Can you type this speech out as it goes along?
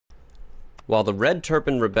While the Red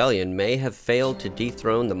Turban Rebellion may have failed to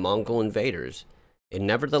dethrone the Mongol invaders, it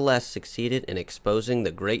nevertheless succeeded in exposing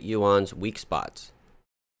the Great Yuan's weak spots.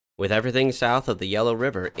 With everything south of the Yellow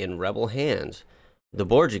River in rebel hands, the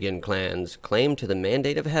Borjigin clan's claim to the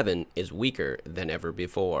Mandate of Heaven is weaker than ever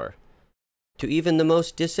before. To even the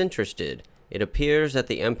most disinterested, it appears that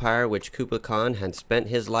the empire which Kublai Khan had spent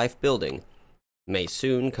his life building may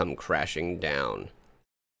soon come crashing down.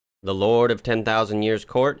 The Lord of 10,000 Years'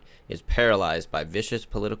 Court is paralyzed by vicious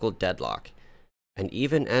political deadlock, and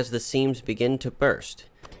even as the seams begin to burst,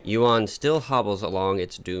 Yuan still hobbles along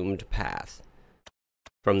its doomed path.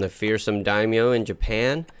 From the fearsome daimyo in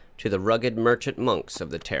Japan to the rugged merchant monks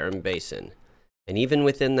of the Tarim Basin, and even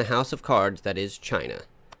within the house of cards that is China,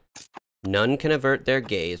 none can avert their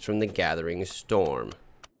gaze from the gathering storm.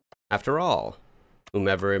 After all,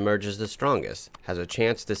 whomever emerges the strongest has a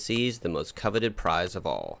chance to seize the most coveted prize of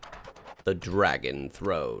all, the Dragon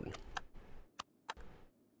Throne.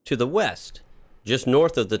 To the west, just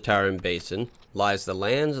north of the Tarim Basin, lies the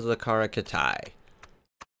lands of the Qara Khutai.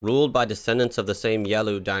 Ruled by descendants of the same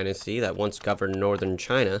Yelu dynasty that once governed northern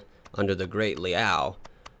China under the great Liao,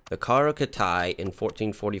 the Qara Khutai in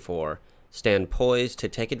 1444 stand poised to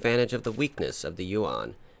take advantage of the weakness of the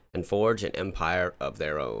Yuan and forge an empire of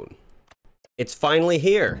their own. It's finally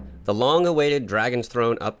here, the long-awaited Dragon's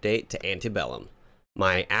Throne update to AnteBellum,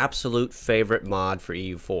 my absolute favorite mod for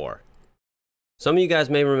EU4. Some of you guys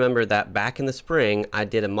may remember that back in the spring, I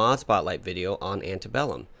did a mod spotlight video on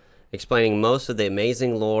AnteBellum, explaining most of the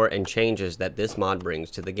amazing lore and changes that this mod brings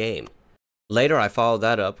to the game. Later, I followed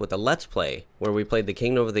that up with a Let's Play, where we played the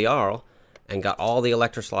Kingdom of the Jarl, and got all the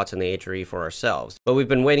Elector slots in the HRE for ourselves. But we've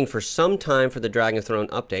been waiting for some time for the Dragon's Throne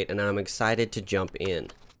update, and I'm excited to jump in.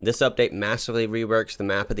 This update massively reworks the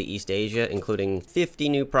map of the East Asia, including 50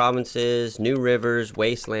 new provinces, new rivers,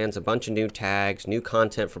 wastelands, a bunch of new tags, new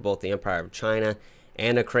content for both the Empire of China,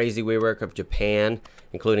 and a crazy rework of Japan,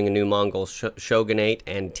 including a new Mongol shogunate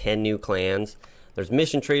and 10 new clans. There's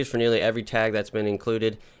mission trees for nearly every tag that's been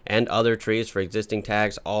included, and other trees for existing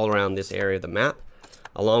tags all around this area of the map.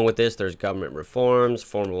 Along with this, there's government reforms,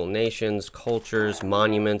 formable nations, cultures,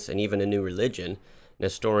 monuments, and even a new religion,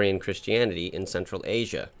 Nestorian Christianity in Central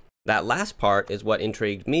Asia. That last part is what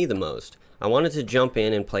intrigued me the most. I wanted to jump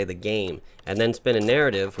in and play the game, and then spin a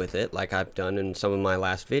narrative with it like I've done in some of my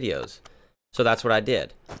last videos. So that's what I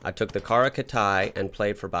did. I took the Qara Khutai and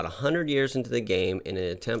played for about 100 years into the game in an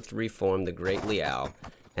attempt to reform the Great Liao,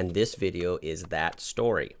 and this video is that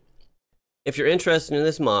story. If you're interested in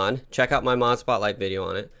this mod, check out my mod spotlight video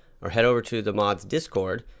on it, or head over to the mod's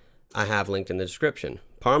Discord I have linked in the description.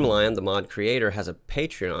 Parmalion, the mod creator, has a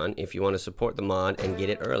Patreon if you want to support the mod and get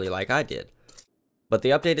it early like I did. But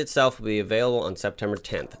the update itself will be available on September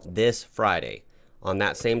 10th, this Friday. On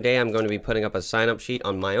that same day, I'm going to be putting up a sign-up sheet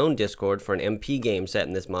on my own Discord for an MP game set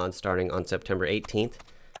in this mod starting on September 18th,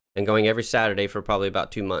 and going every Saturday for probably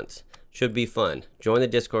about 2 months. Should be fun. Join the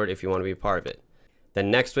Discord if you want to be a part of it.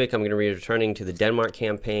 Then next week, I'm going to be returning to the Denmark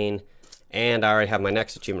campaign, and I already have my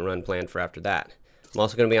next achievement run planned for after that. I'm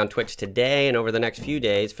also going to be on Twitch today and over the next few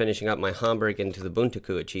days finishing up my Hamburg into the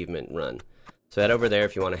Buntaku achievement run. So head over there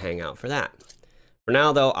if you want to hang out for that. For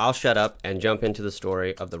now though, I'll shut up and jump into the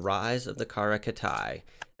story of the rise of the Qara Khutai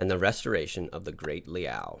and the restoration of the Great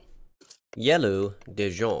Liao. Yelu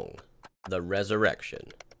Dezhong, the Resurrection.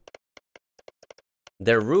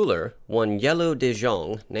 Their ruler, one Yelu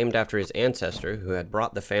Dezhong, named after his ancestor who had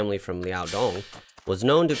brought the family from Liaodong, was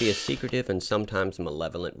known to be a secretive and sometimes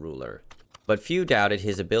malevolent ruler. But few doubted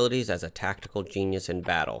his abilities as a tactical genius in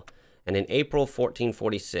battle, and in April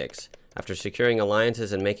 1446, after securing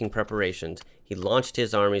alliances and making preparations, he launched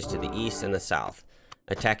his armies to the east and the south,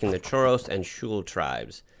 attacking the Choros and Shul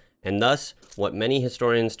tribes, and thus, what many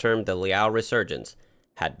historians termed the Liao Resurgence,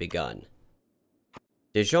 had begun.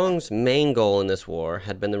 Dezhong's main goal in this war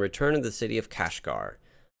had been the return of the city of Kashgar,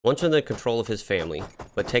 once under the control of his family,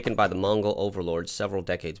 but taken by the Mongol overlords several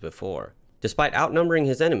decades before. Despite outnumbering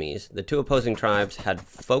his enemies, the two opposing tribes had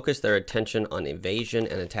focused their attention on invasion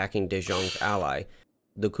and attacking Dezhong's ally,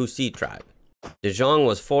 the Kusi tribe. Dezhong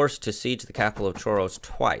was forced to siege the capital of Choros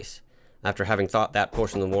twice, after having thought that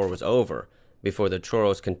portion of the war was over, before the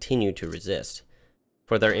Choros continued to resist.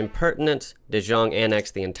 For their impertinence, Dezhong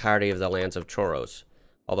annexed the entirety of the lands of Choros,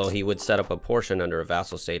 although he would set up a portion under a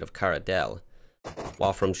vassal state of Karadel.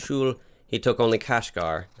 While from Shul, he took only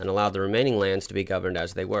Kashgar and allowed the remaining lands to be governed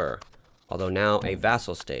as they were, although now a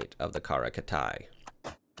vassal state of the Qara Khutai.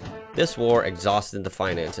 This war exhausted the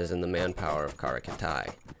finances and the manpower of Qara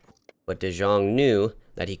Khutai, but Dezhong knew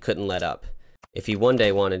that he couldn't let up if he one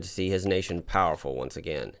day wanted to see his nation powerful once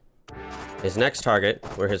again. His next target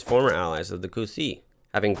were his former allies of the Kusi,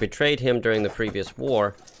 Having betrayed him during the previous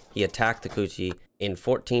war, he attacked the Khutai in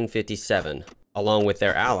 1457, along with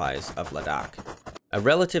their allies of Ladakh. A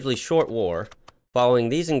relatively short war. Following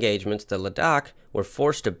these engagements, the Ladakh were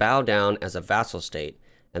forced to bow down as a vassal state,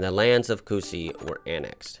 and the lands of Khutai were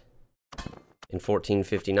annexed. In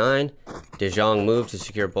 1459, De Jong moved to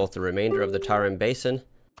secure both the remainder of the Tarim Basin,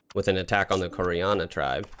 with an attack on the Koreana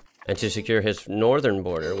tribe, and to secure his northern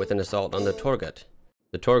border with an assault on the Torgut.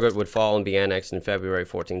 The Torgut would fall and be annexed in February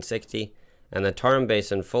 1460, and the Tarim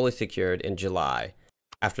Basin fully secured in July,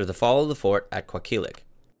 after the fall of the fort at Quagersall.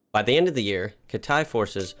 By the end of the year, Khutai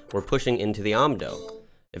forces were pushing into the Amdo,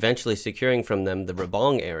 eventually securing from them the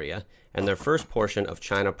Rebong area and their first portion of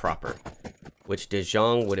China proper, which De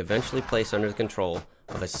Jong would eventually place under the control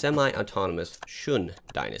of a semi-autonomous Shun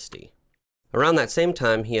dynasty. Around that same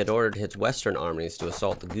time, he had ordered his western armies to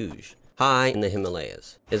assault the Guj, high in the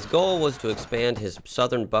Himalayas. His goal was to expand his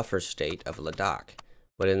southern buffer state of Ladakh,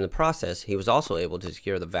 but in the process, he was also able to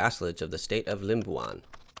secure the vassalage of the state of Limbuan,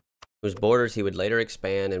 whose borders he would later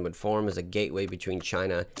expand and would form as a gateway between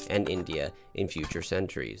China and India in future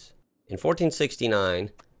centuries. In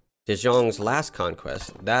 1469, De Jong's last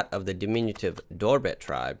conquest, that of the diminutive Dorbet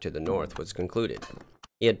tribe to the north, was concluded.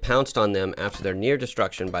 He had pounced on them after their near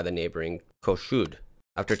destruction by the neighboring Koshud.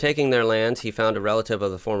 After taking their lands, he found a relative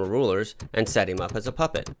of the former rulers and set him up as a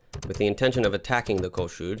puppet, with the intention of attacking the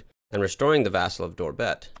Koshud and restoring the vassal of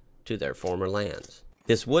Dorbet to their former lands.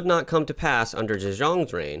 This would not come to pass under De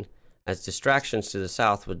Jong's reign, as distractions to the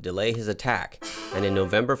south would delay his attack, and in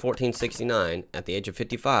November 1469, at the age of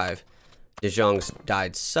 55, De Jong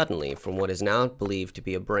died suddenly from what is now believed to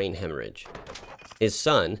be a brain hemorrhage. His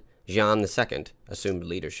son, Jean II, assumed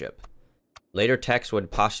leadership. Later texts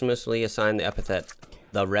would posthumously assign the epithet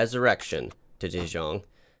the Resurrection to De Jong,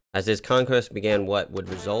 as his conquest began what would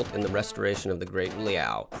result in the restoration of the great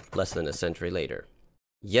Liao less than a century later.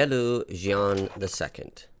 Yelu Jean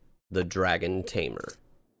II, the Dragon Tamer.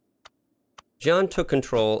 Jean took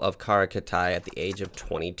control of Qara Khutai at the age of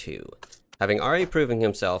 22. Having already proven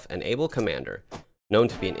himself an able commander, known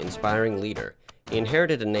to be an inspiring leader, he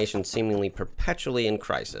inherited a nation seemingly perpetually in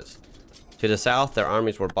crisis. To the south, their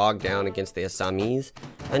armies were bogged down against the Assamese,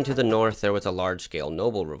 and to the north there was a large-scale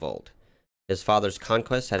noble revolt. His father's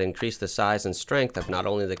conquests had increased the size and strength of not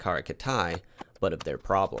only the Qara Khutai, but of their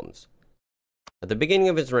problems. At the beginning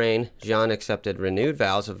of his reign, Jean accepted renewed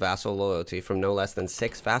vows of vassal loyalty from no less than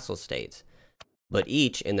 6 vassal states, but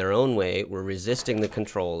each, in their own way, were resisting the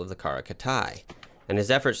control of the Qara Khutai, and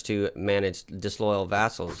his efforts to manage disloyal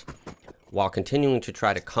vassals, while continuing to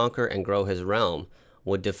try to conquer and grow his realm,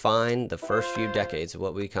 would define the first few decades of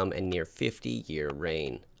what would become a near 50-year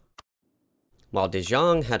reign. While De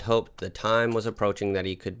Jong had hoped the time was approaching that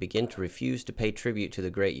he could begin to refuse to pay tribute to the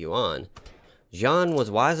great Yuan, Jean was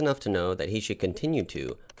wise enough to know that he should continue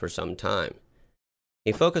to for some time.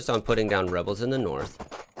 He focused on putting down rebels in the north,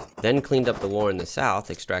 then cleaned up the war in the south,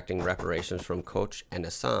 extracting reparations from Koch and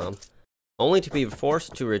Assam, only to be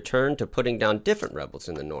forced to return to putting down different rebels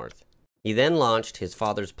in the north. He then launched his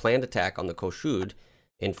father's planned attack on the Koshud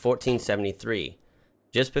in 1473,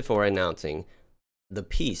 just before announcing the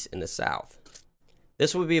peace in the south.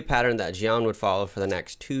 This would be a pattern that Jean would follow for the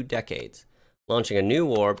next 2 decades, launching a new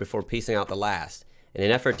war before piecing out the last, in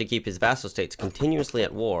an effort to keep his vassal states continuously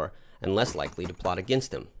at war and less likely to plot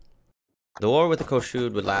against him. The war with the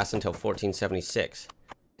Koshud would last until 1476,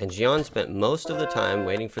 and Jean spent most of the time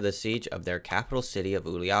waiting for the siege of their capital city of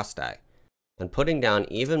Uliastai, and putting down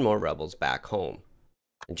even more rebels back home.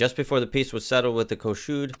 And just before the peace was settled with the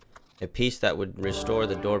Koshud, a peace that would restore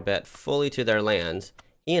the Dorbet fully to their lands,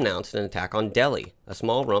 he announced an attack on Delhi, a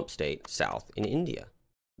small rump state south in India.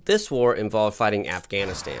 This war involved fighting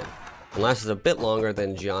Afghanistan, and lasted a bit longer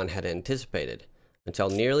than Jean had anticipated, until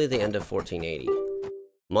nearly the end of 1480.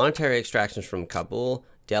 Monetary extractions from Kabul,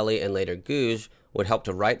 Delhi, and later Guj would help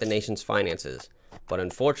to right the nation's finances, but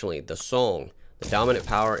unfortunately the Song, the dominant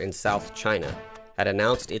power in South China, had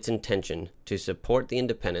announced its intention to support the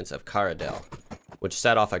independence of Karadel, which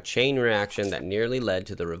set off a chain reaction that nearly led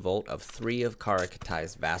to the revolt of 3 of Qara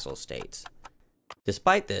Khutai's vassal states.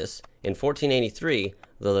 Despite this, in 1483,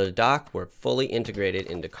 the Ladakh were fully integrated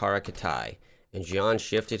into Qara Khutai, and Jean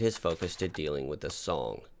shifted his focus to dealing with the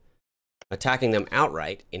Song, attacking them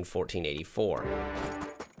outright in 1484.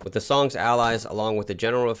 With the Song's allies, along with the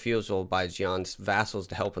general refusal by Jean's vassals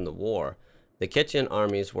to help in the war, the Kitian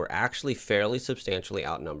armies were actually fairly substantially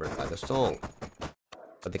outnumbered by the Song.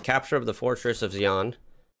 But the capture of the fortress of Xi'an,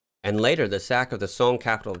 and later the sack of the Song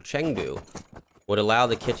capital of Chengdu, would allow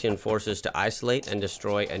the Kitian forces to isolate and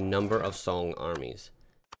destroy a number of Song armies.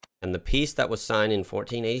 And the peace that was signed in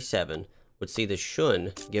 1487 would see the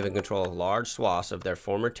Shun given control of large swaths of their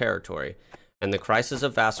former territory and the crisis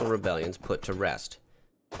of vassal rebellions put to rest.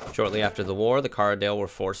 Shortly after the war, the Qara were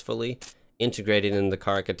forcefully integrated into the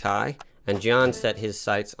Qara Khutai, and Jian set his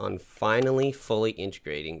sights on finally fully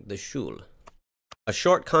integrating the Shul. A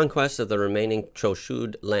short conquest of the remaining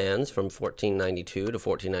Choshud lands from 1492 to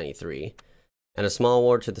 1493, and a small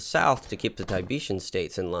war to the south to keep the Tibetan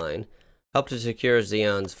states in line, helped to secure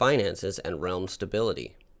Xian's finances and realm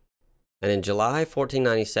stability. And in July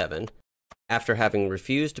 1497, after having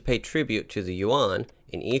refused to pay tribute to the Yuan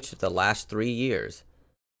in each of the last 3 years,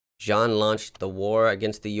 Jian launched the war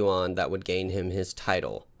against the Yuan that would gain him his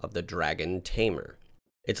title of the Dragon Tamer.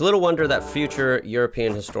 It's little wonder that future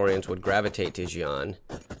European historians would gravitate to Jian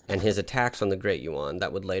and his attacks on the Great Yuan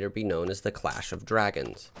that would later be known as the Clash of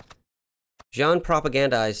Dragons. Jian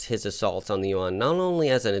propagandized his assaults on the Yuan not only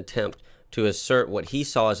as an attempt to assert what he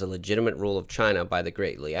saw as a legitimate rule of China by the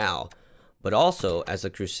great Liao, but also as a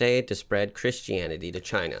crusade to spread Christianity to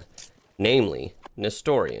China, namely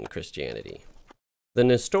Nestorian Christianity. The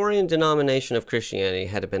Nestorian denomination of Christianity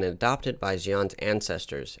had been adopted by Jian's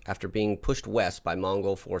ancestors after being pushed west by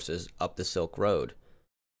Mongol forces up the Silk Road.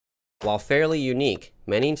 While fairly unique,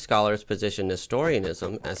 many scholars position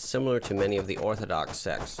Nestorianism as similar to many of the Orthodox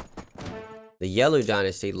sects. The Yelu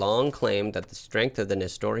dynasty long claimed that the strength of the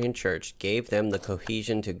Nestorian church gave them the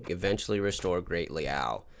cohesion to eventually restore Great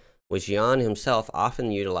Liao, with Jian himself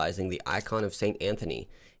often utilizing the icon of Saint Anthony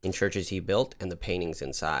in churches he built and the paintings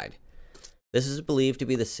inside. This is believed to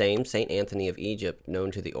be the same Saint Anthony of Egypt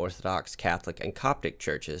known to the Orthodox, Catholic, and Coptic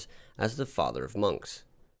churches as the father of monks.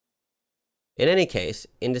 In any case,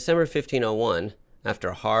 in December 1501, after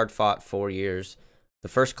a hard-fought 4 years, the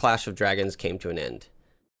first Clash of Dragons came to an end.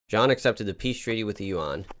 Jian accepted the peace treaty with the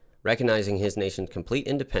Yuan, recognizing his nation's complete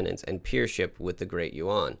independence and peership with the Great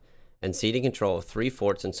Yuan, and ceding control of 3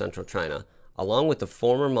 forts in central China, along with the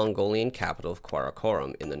former Mongolian capital of Qara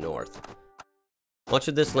Khutai in the north. Much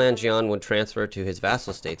of this land Jian would transfer to his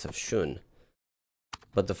vassal states of Shun,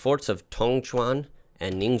 but the forts of Tongchuan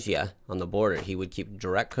and Ningxia on the border he would keep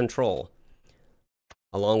direct control,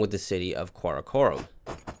 along with the city of Qara Khutai,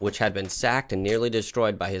 which had been sacked and nearly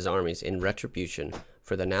destroyed by his armies in retribution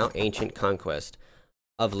for the now ancient conquest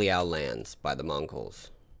of Liao lands by the Mongols.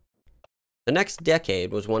 The next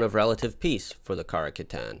decade was one of relative peace for the Qara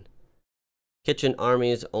Khutai. Kitchen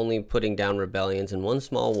armies only putting down rebellions in one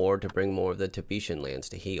small war to bring more of the Tibetan lands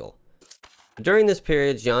to heel. During this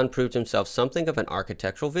period, Jian proved himself something of an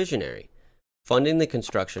architectural visionary, funding the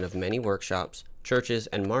construction of many workshops, churches,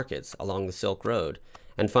 and markets along the Silk Road,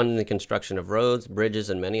 and funding the construction of roads, bridges,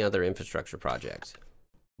 and many other infrastructure projects.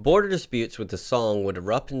 Border disputes with the Song would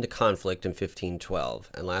erupt into conflict in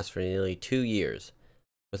 1512 and last for nearly 2 years,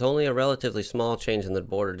 with only a relatively small change in the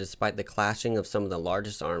border despite the clashing of some of the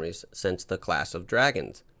largest armies since the Clash of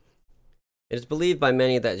Dragons. It is believed by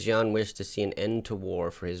many that Jian wished to see an end to war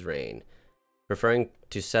for his reign, preferring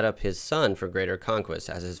to set up his son for greater conquest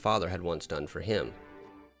as his father had once done for him.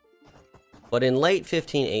 But in late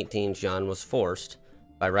 1518, Jian was forced,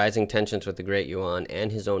 by rising tensions with the Great Yuan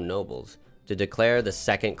and his own nobles, to declare the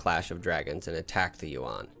Second Clash of Dragons and attack the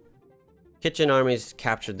Yuan. Kitchen armies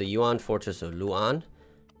captured the Yuan fortress of Luan,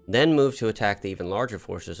 then moved to attack the even larger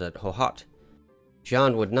forces at Hohhot.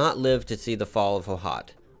 Jian would not live to see the fall of Hohhot,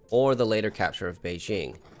 or the later capture of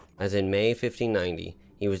Beijing, as in May 1590,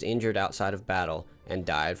 he was injured outside of battle and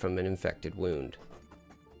died from an infected wound.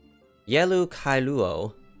 Yelu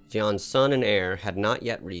Kailuo, Jian's son and heir, had not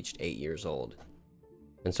yet reached 8 years old,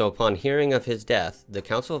 and so upon hearing of his death, the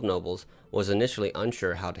Council of Nobles was initially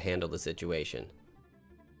unsure how to handle the situation.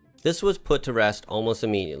 This was put to rest almost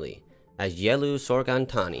immediately, as Yelu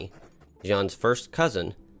Sorgantani, Jian's first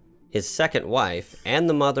cousin, his second wife, and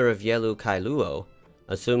the mother of Yelu Kailuo,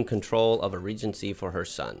 assumed control of a regency for her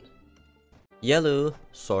son. Yelu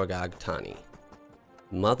Sorgantani,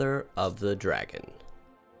 Mother of the Dragon.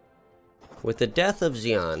 With the death of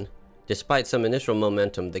Jian, despite some initial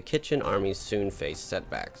momentum, the Kitchen armies soon faced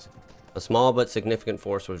setbacks. A small but significant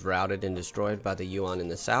force was routed and destroyed by the Yuan in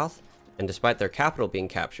the south, and despite their capital being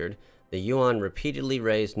captured, the Yuan repeatedly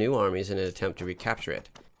raised new armies in an attempt to recapture it,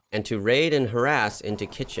 and to raid and harass into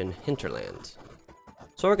Kitchen hinterlands.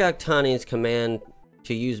 Sorgantani's command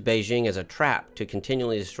to use Beijing as a trap to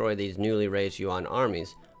continually destroy these newly raised Yuan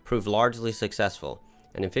armies proved largely successful,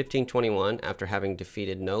 and in 1521, after having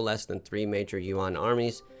defeated no less than 3 major Yuan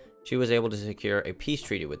armies, she was able to secure a peace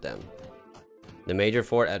treaty with them. The major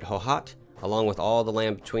fort at Hohhot, along with all the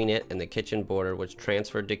land between it and the Kitchen border, was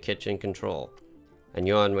transferred to Kitchen control, and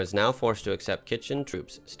Yuan was now forced to accept Kitchen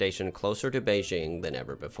troops stationed closer to Beijing than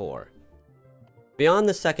ever before. Beyond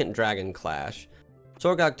the Second Dragon Clash,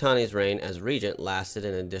 Sorghaghtani's reign as regent lasted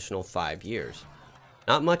an additional 5 years.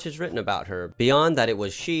 Not much is written about her, beyond that it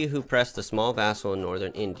was she who pressed the small vassal in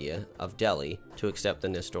northern India of Delhi to accept the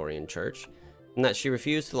Nestorian Church, and that she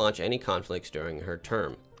refused to launch any conflicts during her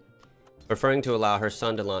term, preferring to allow her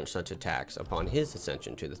son to launch such attacks upon his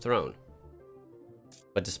ascension to the throne.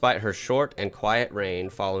 But despite her short and quiet reign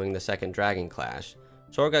following the Second Dragon Clash,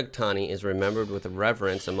 Sorghaghtani is remembered with a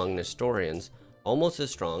reverence among Nestorians almost as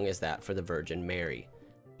strong as that for the Virgin Mary,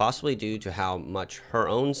 possibly due to how much her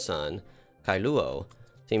own son, Kailuo,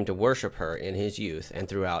 seemed to worship her in his youth and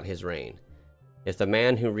throughout his reign. If the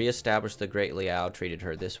man who re-established the great Liao treated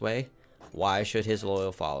her this way, why should his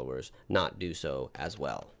loyal followers not do so as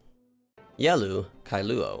well? Yelu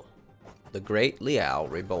Kailuo, the Great Liao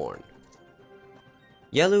Reborn.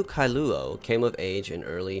 Yelu Kailuo came of age in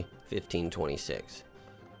early 1526.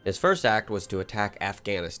 His first act was to attack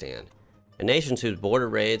Afghanistan, a nation whose border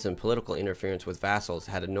raids and political interference with vassals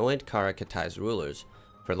had annoyed Qara Khutai's rulers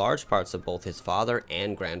for large parts of both his father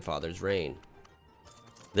and grandfather's reign.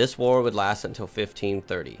 This war would last until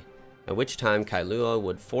 1530, at which time Kailuo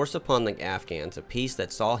would force upon the Afghans a peace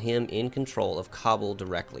that saw him in control of Kabul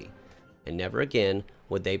directly, and never again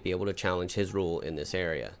would they be able to challenge his rule in this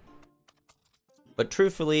area. But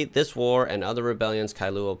truthfully, this war and other rebellions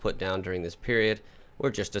Kailuo put down during this period were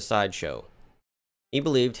just a sideshow. He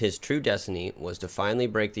believed his true destiny was to finally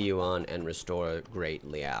break the Yuan and restore Great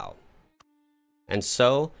Liao. And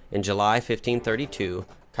so, in July 1532,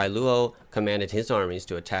 Kailuo commanded his armies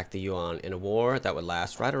to attack the Yuan in a war that would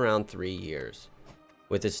last right around 3 years,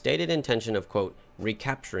 with his stated intention of, quote,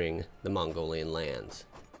 recapturing the Mongolian lands.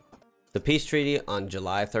 The peace treaty on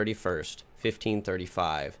July 31st,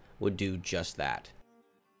 1535, would do just that.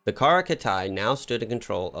 The Qara Khutai now stood in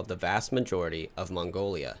control of the vast majority of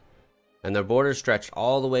Mongolia, and their borders stretched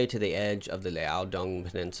all the way to the edge of the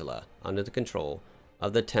Liaodong Peninsula under the control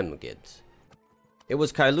of the Temmugids. It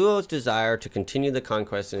was Kailuo's desire to continue the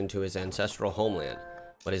conquest into his ancestral homeland,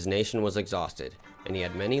 but his nation was exhausted, and he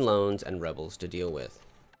had many loans and rebels to deal with.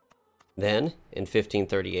 Then, in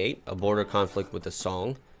 1538, a border conflict with the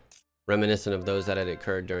Song, reminiscent of those that had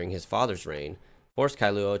occurred during his father's reign, forced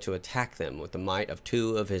Kailuo to attack them with the might of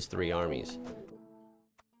 2 of his 3 armies.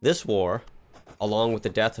 This war, along with the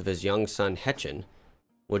death of his young son Hetchin,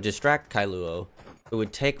 would distract Kailuo, who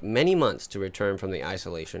would take many months to return from the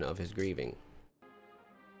isolation of his grieving.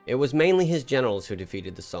 It was mainly his generals who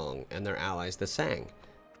defeated the Song and their allies the Sang,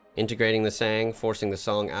 integrating the Sang, forcing the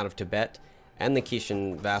Song out of Tibet and the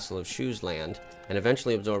Kishan vassal of Shu's land, and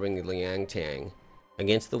eventually absorbing the Liangtiang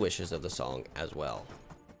against the wishes of the Song as well.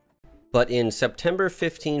 But in September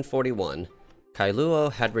 1541,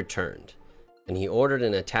 Kailuo had returned, and he ordered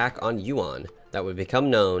an attack on Yuan that would become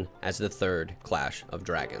known as the Third Clash of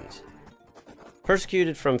Dragons.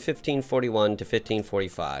 Persecuted from 1541 to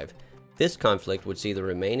 1545, this conflict would see the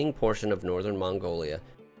remaining portion of northern Mongolia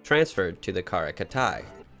transferred to the Qara Khutai,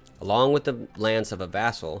 along with the lands of a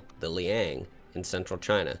vassal, the Liang, in central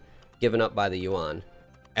China, given up by the Yuan,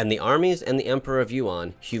 and the armies and the Emperor of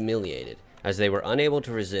Yuan humiliated, as they were unable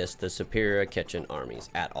to resist the superior Khetchin armies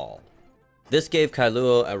at all. This gave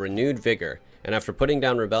Kailuo a renewed vigor, and after putting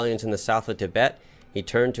down rebellions in the south of Tibet, he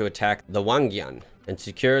turned to attack the Wangyan and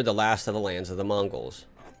secure the last of the lands of the Mongols,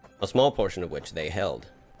 a small portion of which they held.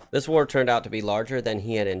 This war turned out to be larger than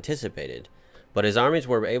he had anticipated, but his armies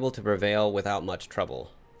were able to prevail without much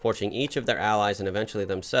trouble, forcing each of their allies and eventually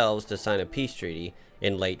themselves to sign a peace treaty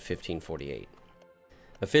in late 1548,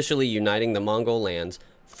 officially uniting the Mongol lands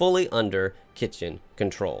fully under Khetchin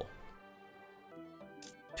control.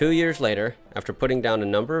 2 years later, after putting down a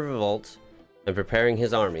number of revolts and preparing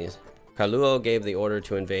his armies, Kailuo gave the order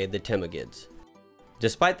to invade the Temmugids.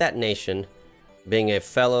 Despite that nation being a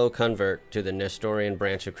fellow convert to the Nestorian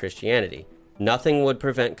branch of Christianity, nothing would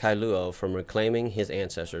prevent Kailuo from reclaiming his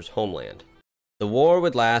ancestors' homeland. The war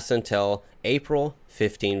would last until April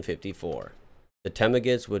 1554. The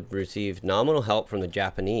Temmugids would receive nominal help from the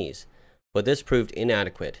Japanese, but this proved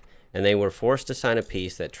inadequate, and they were forced to sign a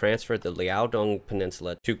peace that transferred the Liaodong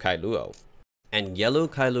Peninsula to Kailuo. And Yelu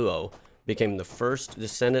Kailuo became the first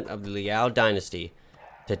descendant of the Liao dynasty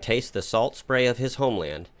to taste the salt spray of his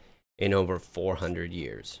homeland in over 400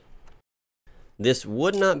 years. This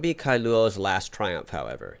would not be Kailuo's last triumph,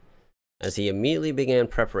 however, as he immediately began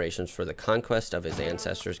preparations for the conquest of his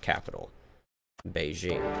ancestors' capital,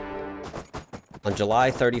 Beijing. On July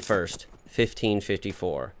 31st,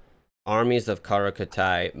 1554, armies of Qara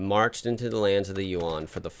Khutai marched into the lands of the Yuan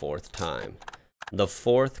for the 4th time, the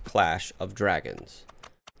 4th Clash of Dragons,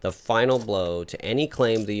 the final blow to any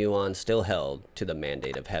claim the Yuan still held to the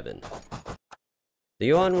Mandate of Heaven. The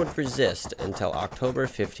Yuan would resist until October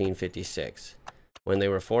 1556, when they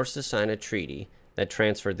were forced to sign a treaty that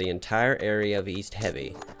transferred the entire area of East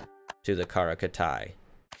Heavy to the Qara Khutai,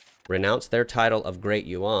 renounce their title of Great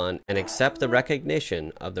Yuan, and accept the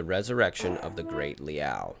recognition of the resurrection of the Great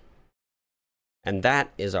Liao. And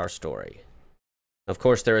that is our story. Of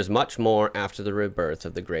course, there is much more after the rebirth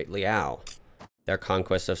of the Great Liao. Their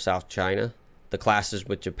conquest of South China, the clashes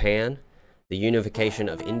with Japan, the unification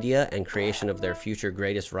of India and creation of their future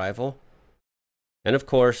greatest rival, and of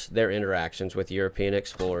course, their interactions with European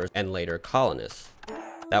explorers and later colonists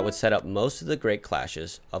that would set up most of the great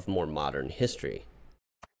clashes of more modern history.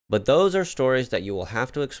 But those are stories that you will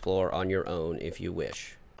have to explore on your own if you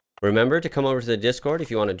wish. Remember to come over to the Discord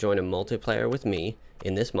if you want to join a multiplayer with me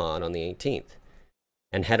in this mod on the 18th.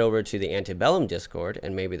 And head over to the AnteBellum Discord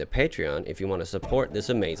and maybe the Patreon if you want to support this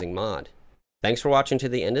amazing mod. Thanks for watching to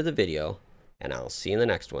the end of the video, and I'll see you in the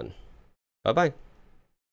next one. Bye-bye.